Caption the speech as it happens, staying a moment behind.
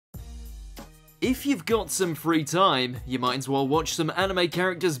If you've got some free time, you might as well watch some anime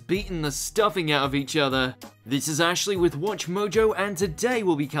characters beating the stuffing out of each other. This is Ashley with WatchMojo, and today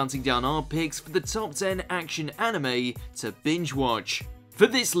we'll be counting down our picks for the top 10 action anime to binge watch. For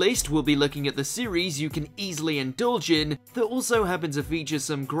this list, we'll be looking at the series you can easily indulge in that also happen to feature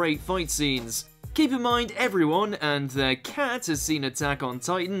some great fight scenes. Keep in mind, everyone and their cat has seen Attack on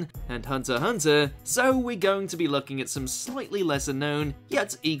Titan and Hunter x Hunter, so we're going to be looking at some slightly lesser known,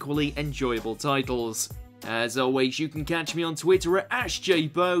 yet equally enjoyable titles. As always, you can catch me on Twitter at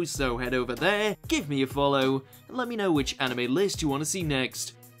AshJBo, so head over there, give me a follow, and let me know which anime list you want to see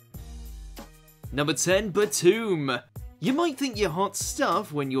next. Number 10, Batum. You might think you're hot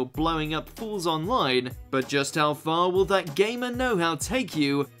stuff when you're blowing up fools online, but just how far will that gamer know-how take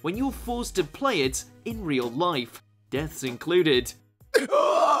you when you're forced to play it in real life? Deaths included.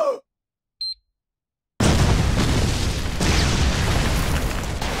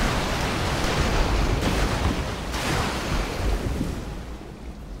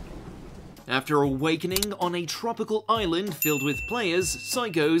 After awakening on a tropical island filled with players,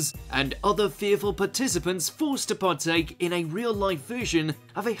 psychos, and other fearful participants forced to partake in a real-life version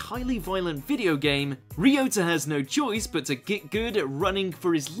of a highly violent video game, Ryota has no choice but to get good at running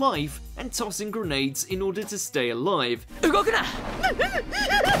for his life and tossing grenades in order to stay alive.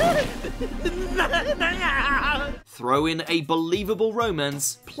 Throw in a believable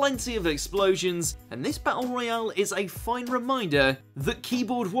romance, plenty of explosions, and this battle royale is a fine reminder that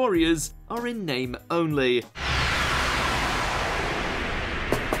keyboard warriors are in name only.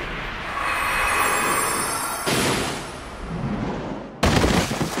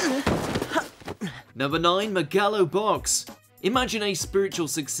 Number 9, Megalo Box. Imagine a spiritual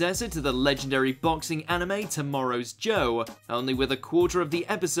successor to the legendary boxing anime Tomorrow's Joe, only with a quarter of the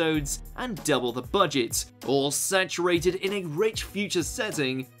episodes and double the budget, all saturated in a rich future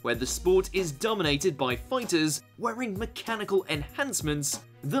setting where the sport is dominated by fighters wearing mechanical enhancements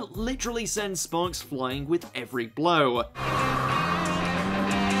that literally send sparks flying with every blow.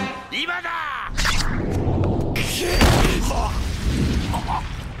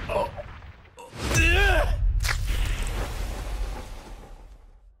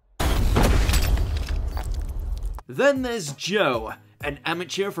 Then there's Joe, an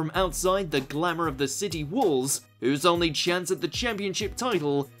amateur from outside the glamour of the city walls, whose only chance at the championship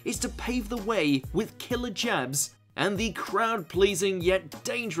title is to pave the way with killer jabs and the crowd-pleasing yet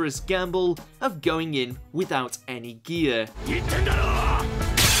dangerous gamble of going in without any gear.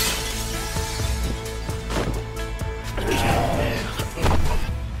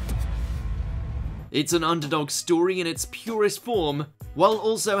 It's an underdog story in its purest form, while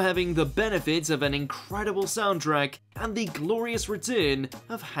also having the benefits of an incredible soundtrack and the glorious return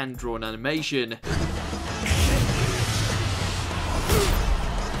of hand-drawn animation.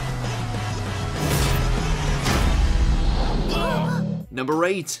 Number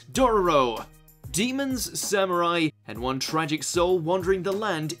 8, Dororo. Demons, samurai, and one tragic soul wandering the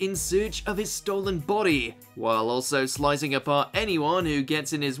land in search of his stolen body, while also slicing apart anyone who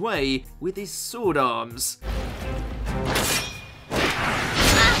gets in his way with his sword arms.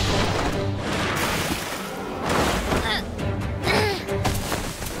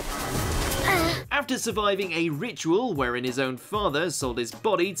 After surviving a ritual wherein his own father sold his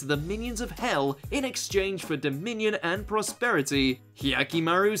body to the minions of hell in exchange for dominion and prosperity,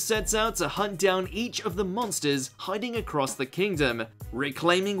 Hyakimaru sets out to hunt down each of the monsters hiding across the kingdom,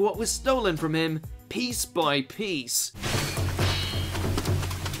 reclaiming what was stolen from him piece by piece.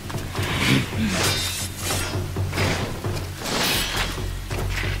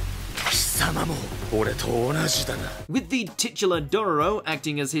 With the titular Dororo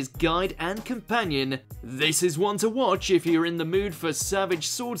acting as his guide and companion, this is one to watch if you're in the mood for savage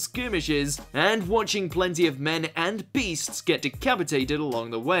sword skirmishes and watching plenty of men and beasts get decapitated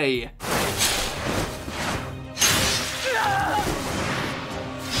along the way.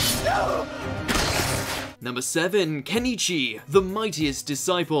 Number 7, Kenichi, the mightiest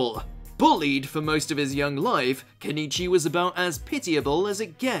disciple. Bullied for most of his young life, Kenichi was about as pitiable as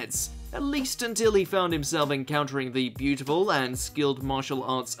it gets. At least until he found himself encountering the beautiful and skilled martial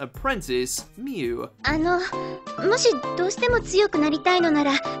arts apprentice, Miu. もしどうしても強くなりたいのな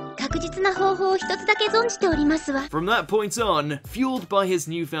ら、確実な方法を一つだけ存じておりますわ。 From that point on, fueled by his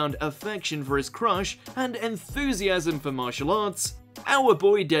newfound affection for his crush and enthusiasm for martial arts, our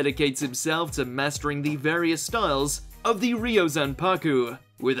boy dedicates himself to mastering the various styles of the Ryozanpaku,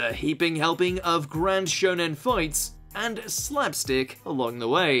 with a heaping helping of grand shonen fights and slapstick along the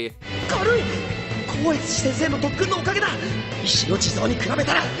way.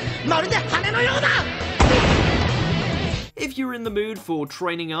 If you're in the mood for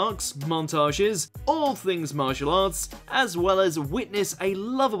training arcs, montages, all things martial arts, as well as witness a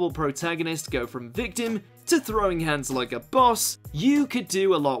lovable protagonist go from victim to throwing hands like a boss, you could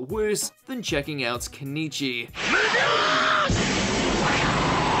do a lot worse than checking out Kenichi.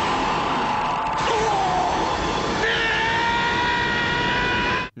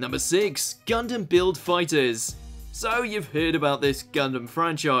 Number 6. Gundam Build Fighters. So you've heard about this Gundam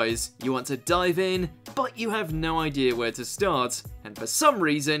franchise, you want to dive in, but you have no idea where to start, and for some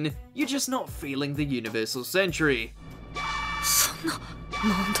reason, you're just not feeling the Universal Century.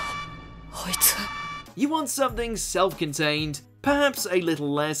 You want something self-contained, perhaps a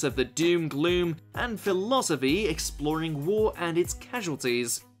little less of the doom, gloom, and philosophy exploring war and its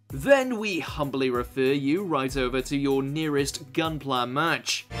casualties. Then we humbly refer you right over to your nearest Gunpla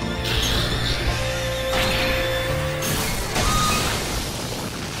match.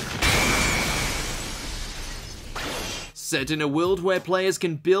 Set in a world where players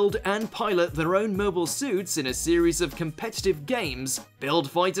can build and pilot their own mobile suits in a series of competitive games,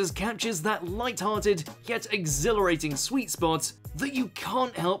 Build Fighters captures that light-hearted yet exhilarating sweet spot that you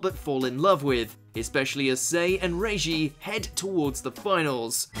can't help but fall in love with, especially as Sei and Reiji head towards the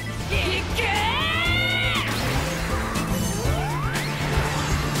finals.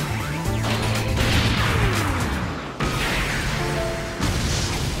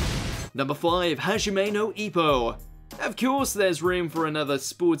 Number 5. Hajime no Ippo. Of course there's room for another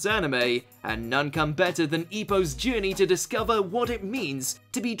sports anime, and none come better than Ippo's journey to discover what it means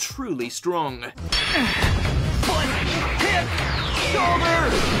to be truly strong.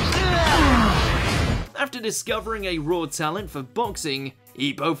 After discovering a raw talent for boxing,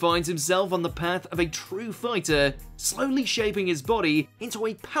 Ippo finds himself on the path of a true fighter, slowly shaping his body into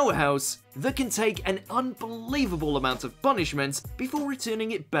a powerhouse that can take an unbelievable amount of punishment before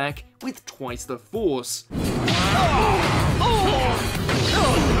returning it back with twice the force.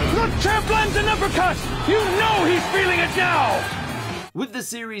 The champ lands an uppercut! You know he's feeling it now! With the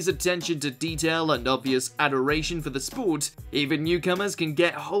series' attention to detail and obvious adoration for the sport, even newcomers can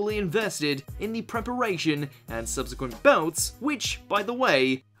get wholly invested in the preparation and subsequent bouts, which, by the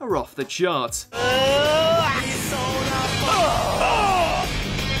way, are off the chart.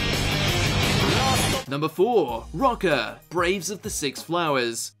 Number 4. Rocker, Braves of the Six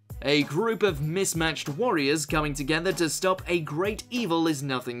Flowers. A group of mismatched warriors coming together to stop a great evil is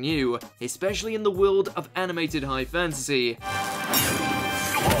nothing new, especially in the world of animated high fantasy.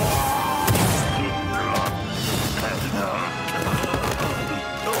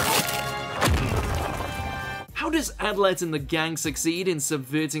 How does Adlet and the gang succeed in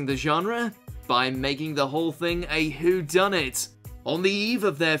subverting the genre? By making the whole thing a whodunit. On the eve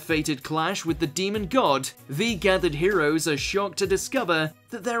of their fated clash with the demon god, the gathered heroes are shocked to discover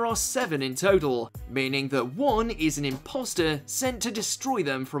that there are 7 in total, meaning that one is an imposter sent to destroy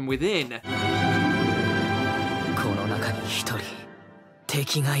them from within.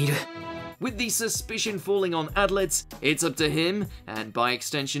 With the suspicion falling on Adlet, it's up to him, and by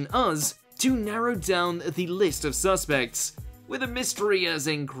extension us, to narrow down the list of suspects. With a mystery as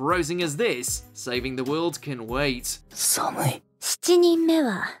engrossing as this, saving the world can wait. 7人目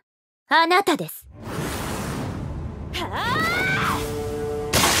はあなたです。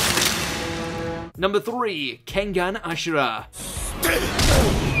Number 3. Kengan Ashura.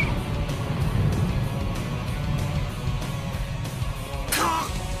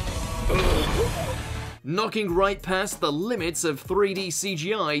 Knocking right past the limits of 3D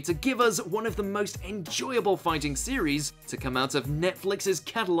CGI to give us one of the most enjoyable fighting series to come out of Netflix's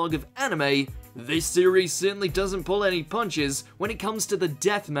catalogue of anime, this series certainly doesn't pull any punches when it comes to the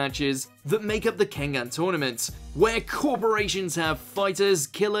death matches that make up the Kengan tournament, where corporations have fighters,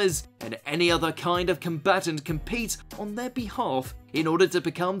 killers, and any other kind of combatant compete on their behalf in order to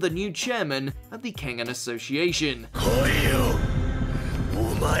become the new chairman of the Kengan Association.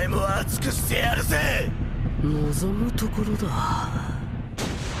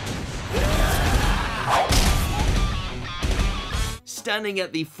 Standing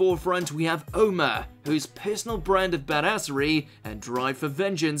at the forefront we have Oma, whose personal brand of badassery and drive for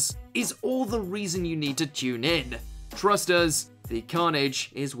vengeance is all the reason you need to tune in. Trust us, the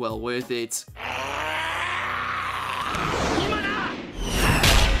carnage is well worth it.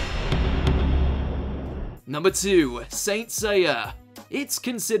 Number 2. Saint Seiya. It's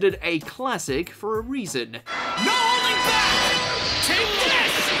considered a classic for a reason. No holding back! Take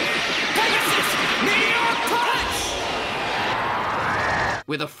this! Pegasus! Meteor Punch!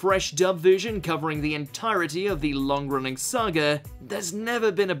 With a fresh dub version covering the entirety of the long-running saga, there's never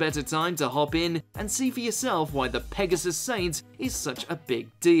been a better time to hop in and see for yourself why the Pegasus Saint is such a big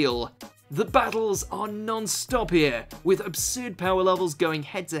deal. The battles are non-stop here, with absurd power levels going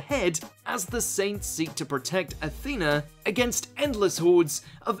head-to-head as the Saints seek to protect Athena against endless hordes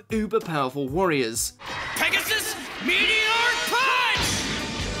of uber-powerful warriors. Pegasus Meteor Punch!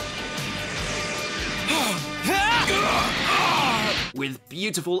 With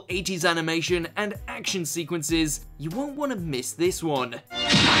beautiful 80s animation and action sequences, you won't want to miss this one.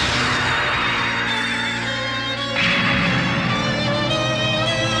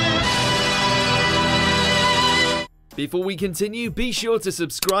 Before we continue, be sure to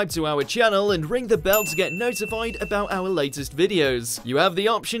subscribe to our channel and ring the bell to get notified about our latest videos. You have the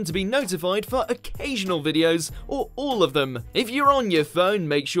option to be notified for occasional videos or all of them. If you're on your phone,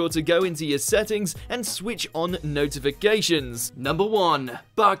 make sure to go into your settings and switch on notifications. Number 1.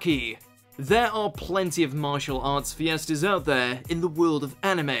 Baki. There are plenty of martial arts fiestas out there in the world of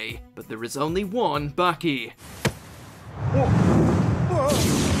anime, but there is only one Baki.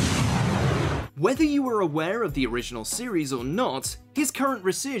 Whether you are aware of the original series or not, his current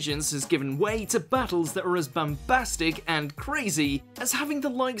resurgence has given way to battles that are as bombastic and crazy as having the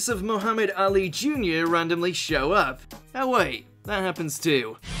likes of Muhammad Ali Jr. randomly show up. Oh wait, that happens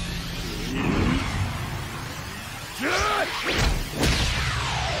too.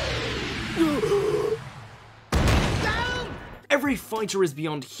 Every fighter is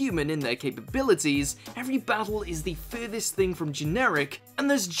beyond human in their capabilities, every battle is the furthest thing from generic, and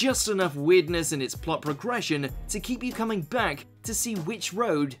there's just enough weirdness in its plot progression to keep you coming back to see which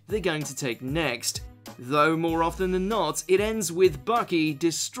road they're going to take next. Though more often than not, it ends with Baki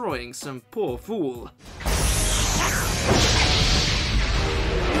destroying some poor fool.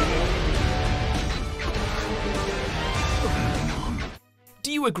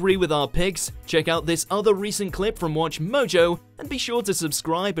 Do you agree with our picks? Check out this other recent clip from WatchMojo and be sure to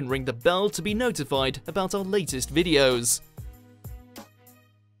subscribe and ring the bell to be notified about our latest videos.